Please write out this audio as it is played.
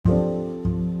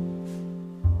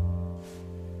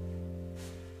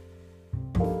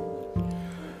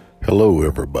Hello,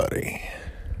 everybody.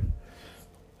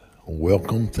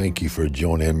 Welcome. Thank you for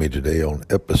joining me today on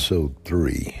episode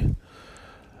 3.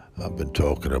 I've been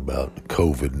talking about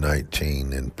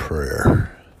COVID-19 and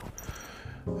prayer.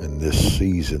 In this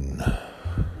season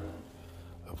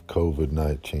of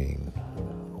COVID-19,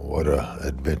 what an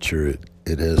adventure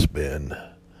it has been.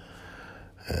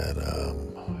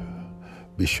 And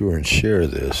be sure and share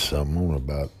this. I'm on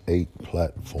about 8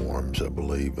 platforms, I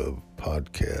believe, of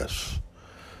podcasts.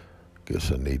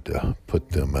 Guess I need to put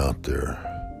them out there.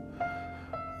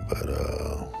 But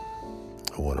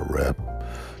I want to wrap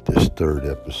this 3rd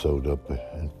episode up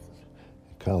and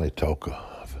kind of talk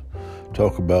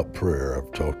about prayer.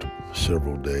 I've talked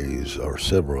several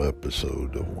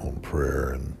episodes on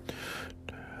prayer and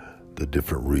the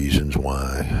different reasons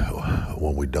why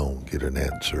when we don't get an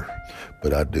answer.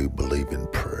 But I do believe in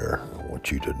prayer. I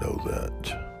want you to know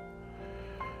that.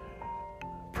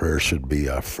 Prayer should be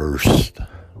our first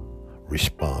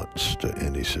response to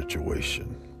any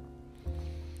situation.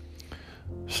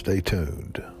 Stay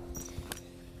tuned.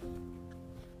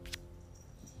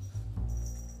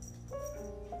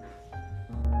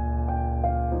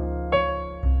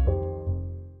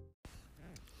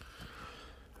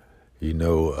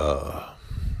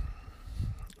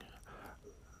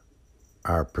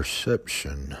 Our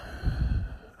perception,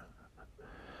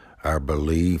 our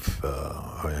belief,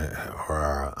 or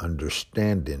our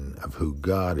understanding of who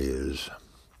God is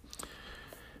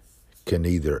can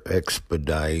either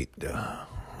expedite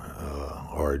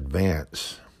or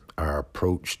advance our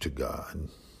approach to God,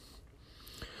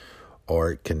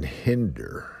 or it can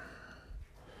hinder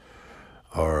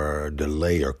or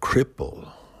delay or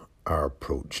cripple our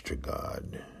approach to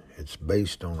God. It's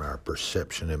based on our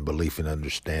perception and belief and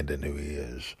understanding who He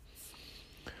is.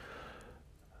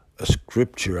 A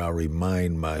scripture I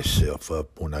remind myself of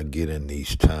when I get in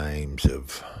these times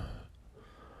of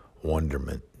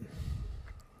wonderment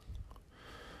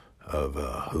of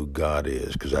who God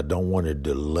is, because I don't want to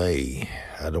delay.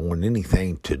 I don't want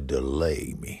anything to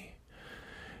delay me.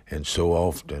 And so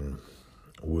often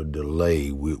we'll delay.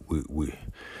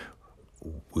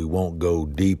 We won't go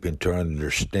deep into our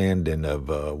understanding of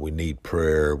we need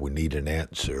prayer, we need an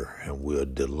answer, and we'll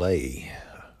delay,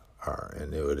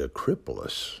 and it would cripple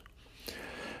us.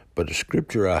 But the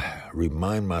scripture I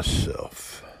remind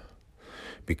myself,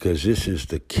 because this is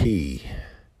the key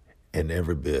in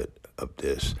every bit of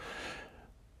this.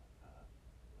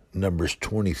 Numbers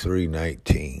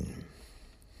 23:19.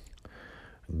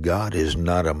 God is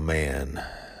not a man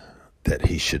that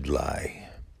He should lie,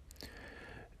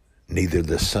 neither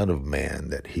the Son of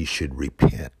Man that He should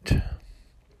repent.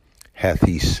 Hath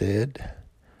He said,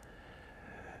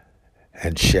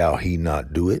 and shall He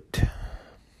not do it?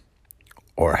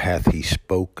 Or hath He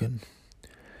spoken,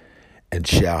 and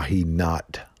shall He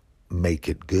not make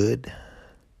it good?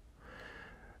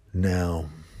 Now,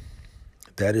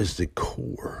 that is the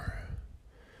core.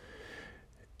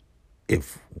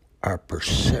 If our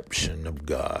perception of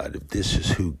God, if this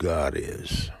is who God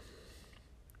is,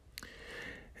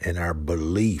 and our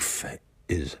belief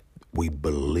is we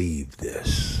believe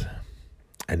this,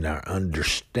 and our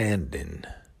understanding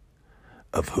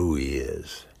of who He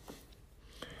is,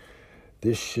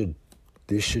 this should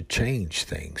change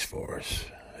things for us.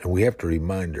 And we have to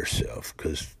remind ourselves,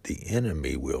 because the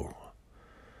enemy will.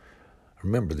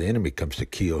 Remember, the enemy comes to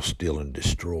kill, steal, and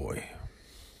destroy.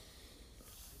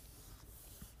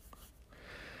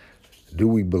 Do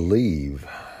we believe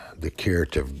the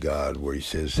character of God where He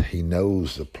says He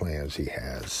knows the plans He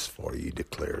has for you,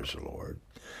 declares the Lord?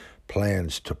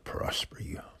 Plans to prosper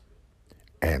you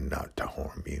and not to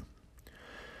harm you.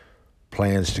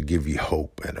 Plans to give you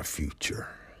hope and a future.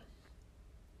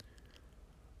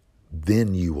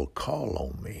 Then you will call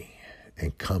on me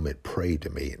and come and pray to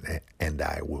me, and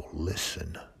I will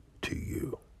listen to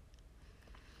you.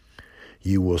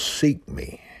 You will seek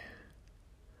me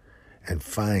and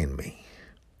find me.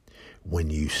 When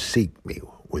you seek me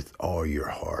with all your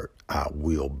heart, I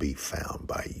will be found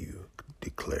by you,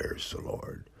 declares the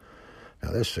Lord.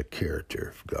 Now that's the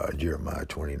character of God, Jeremiah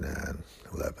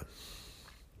 29:11.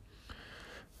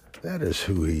 That is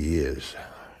who He is.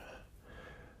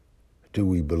 Do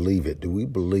we believe it? Do we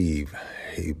believe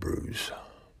Hebrews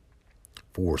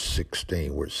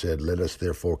 4:16, where it said, let us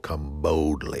therefore come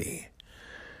boldly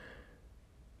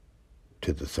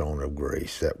to the throne of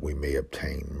grace, that we may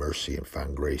obtain mercy and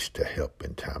find grace to help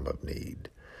in time of need.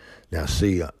 Now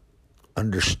see,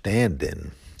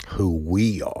 understanding who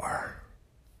we are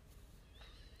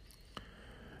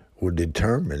will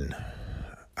determine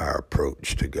our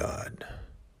approach to God.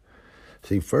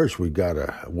 See, first we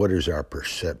what is our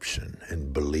perception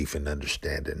and belief and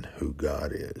understanding who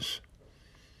God is?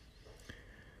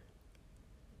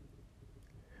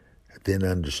 then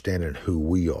understanding who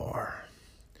we are,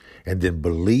 and then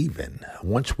believing.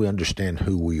 Once we understand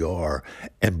who we are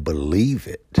and believe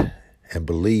it, and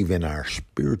believe in our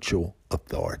spiritual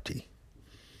authority.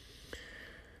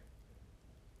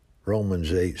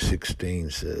 Romans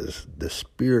 8:16 says, the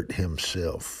Spirit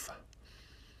himself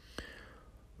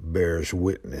bears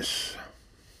witness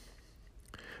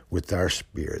with our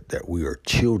spirit that we are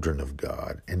children of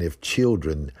God, and if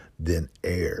children, then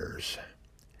heirs,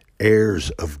 heirs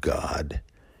of God,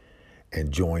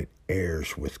 and joint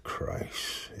heirs with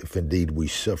Christ, if indeed we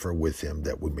suffer with him,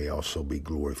 that we may also be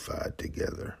glorified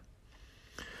together.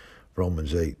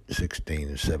 Romans 8:16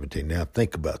 and 17. Now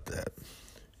think about that.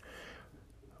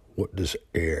 What does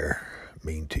heir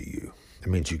mean to you? It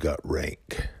means you got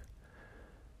rank,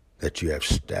 that you have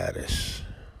status,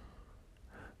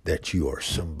 that you are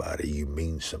somebody, you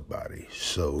mean somebody.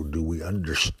 So do we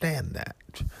understand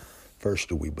that? First,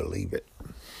 do we believe it?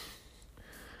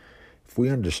 If we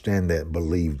understand that and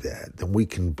believe that, then we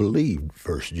can believe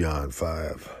 1 John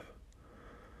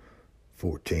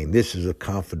 5:14. This is a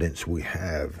confidence we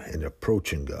have in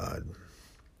approaching God,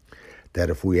 that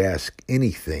if we ask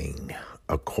anything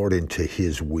according to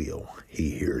his will, he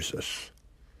hears us.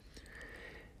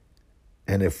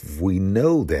 And if we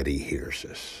know that he hears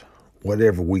us,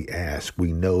 whatever we ask,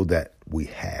 we know that we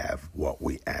have what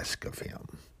we ask of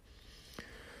him.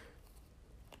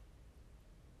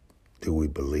 Do we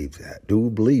believe that? Do we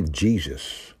believe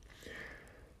Jesus?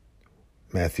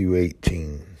 Matthew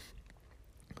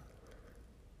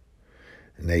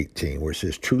 18:18, where it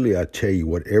says, truly I tell you,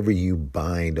 whatever you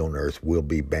bind on earth will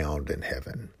be bound in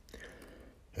heaven,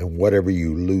 and whatever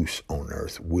you loose on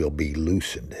earth will be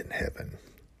loosened in heaven.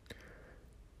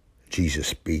 Jesus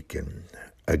speaking,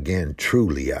 again,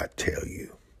 truly I tell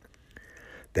you,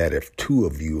 that if two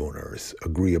of you on earth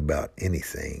agree about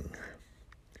anything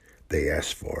they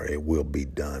ask for, it will be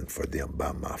done for them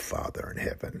by my Father in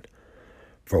heaven.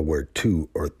 For where two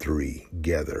or three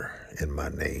gather in my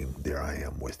name, there I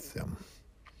am with them.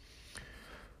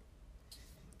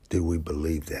 Do we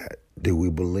believe that? Do we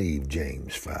believe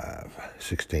James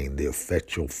 5:16, the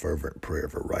effectual fervent prayer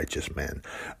of a righteous man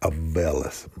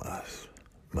availeth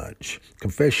much?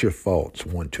 Confess your faults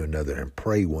one to another and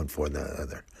pray one for the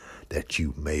other, that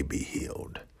you may be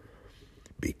healed.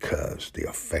 Because the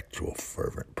effectual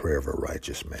fervent prayer of a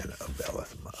righteous man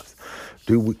availeth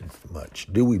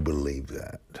much. Do we believe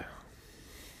that?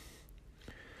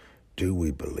 Do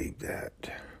we believe that?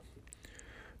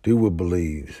 Do we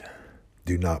believe,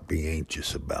 do not be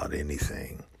anxious about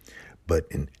anything, but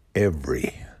in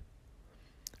every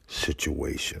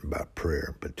situation by prayer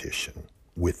and petition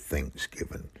with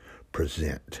thanksgiving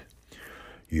present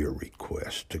your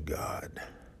request to God.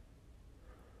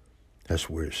 That's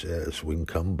where it says we can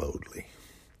come boldly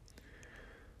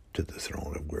to the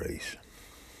throne of grace.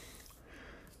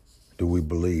 Do we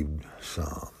believe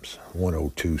Psalms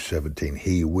 102:17?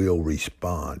 He will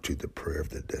respond to the prayer of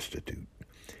the destitute.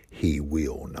 He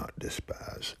will not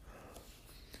despise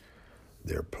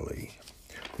their plea.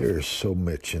 There is so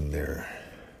much in there.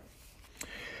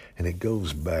 And it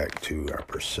goes back to our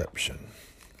perception,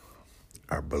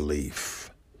 our belief,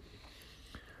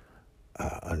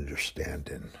 our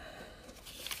understanding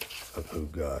of who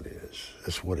God is.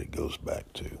 That's what it goes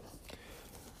back to.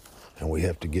 And we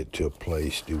have to get to a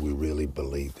place, do we really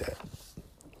believe that?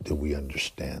 Do we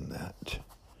understand that?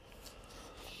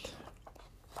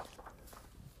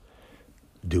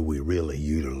 Do we really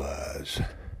utilize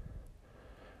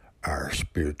our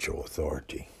spiritual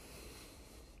authority?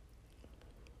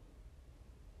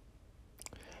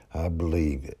 I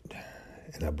believe it.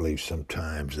 And I believe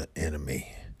sometimes the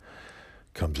enemy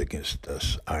comes against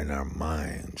us in our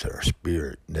minds, our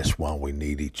spirit. And that's why we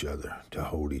need each other, to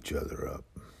hold each other up.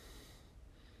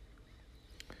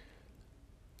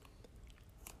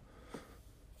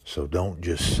 So don't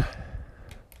just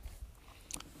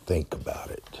think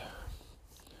about it.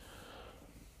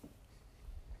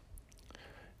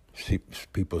 See,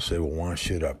 people say, well, why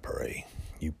should I pray?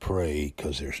 You pray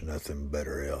because there's nothing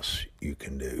better else you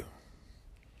can do.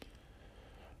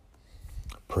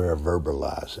 Prayer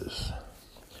verbalizes.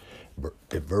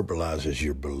 It verbalizes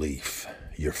your belief,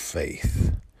 your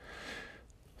faith.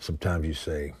 Sometimes you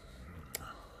say,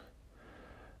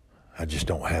 I just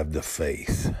don't have the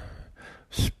faith.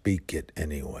 Speak it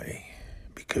anyway,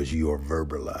 because you are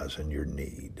verbalizing your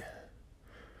need.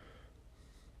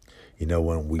 You know,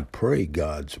 when we pray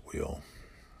God's will,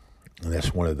 and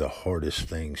that's one of the hardest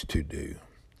things to do,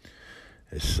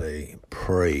 is say,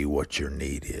 pray what your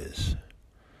need is.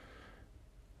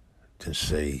 To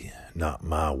say, not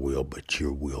my will, but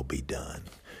your will be done.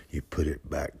 You put it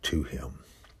back to him.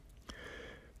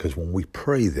 Because when we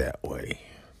pray that way,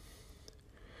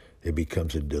 It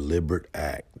becomes a deliberate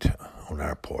act on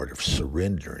our part of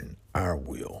surrendering our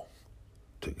will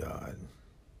to God.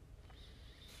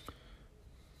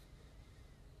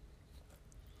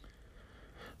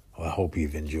 Well, I hope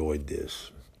you've enjoyed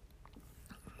this.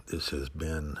 This has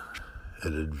been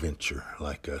an adventure,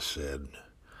 like I said.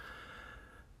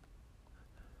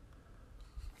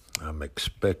 I'm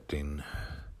expecting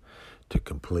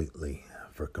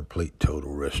for complete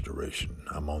total restoration.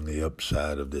 I'm on the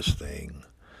upside of this thing.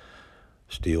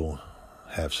 Still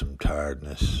have some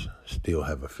tiredness. Still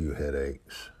have a few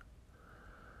headaches.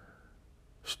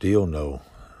 Still no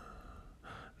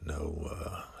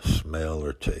smell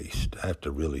or taste. I have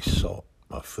to really salt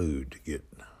my food to get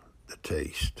the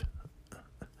taste.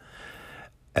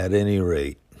 At any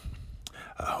rate,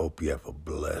 I hope you have a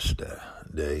blessed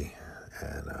day,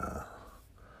 and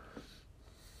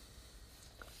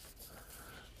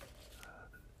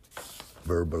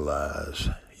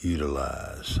verbalize,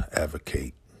 utilize,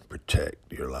 advocate,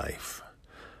 protect your life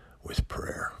with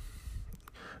prayer.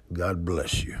 God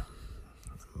bless you.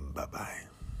 Bye-bye.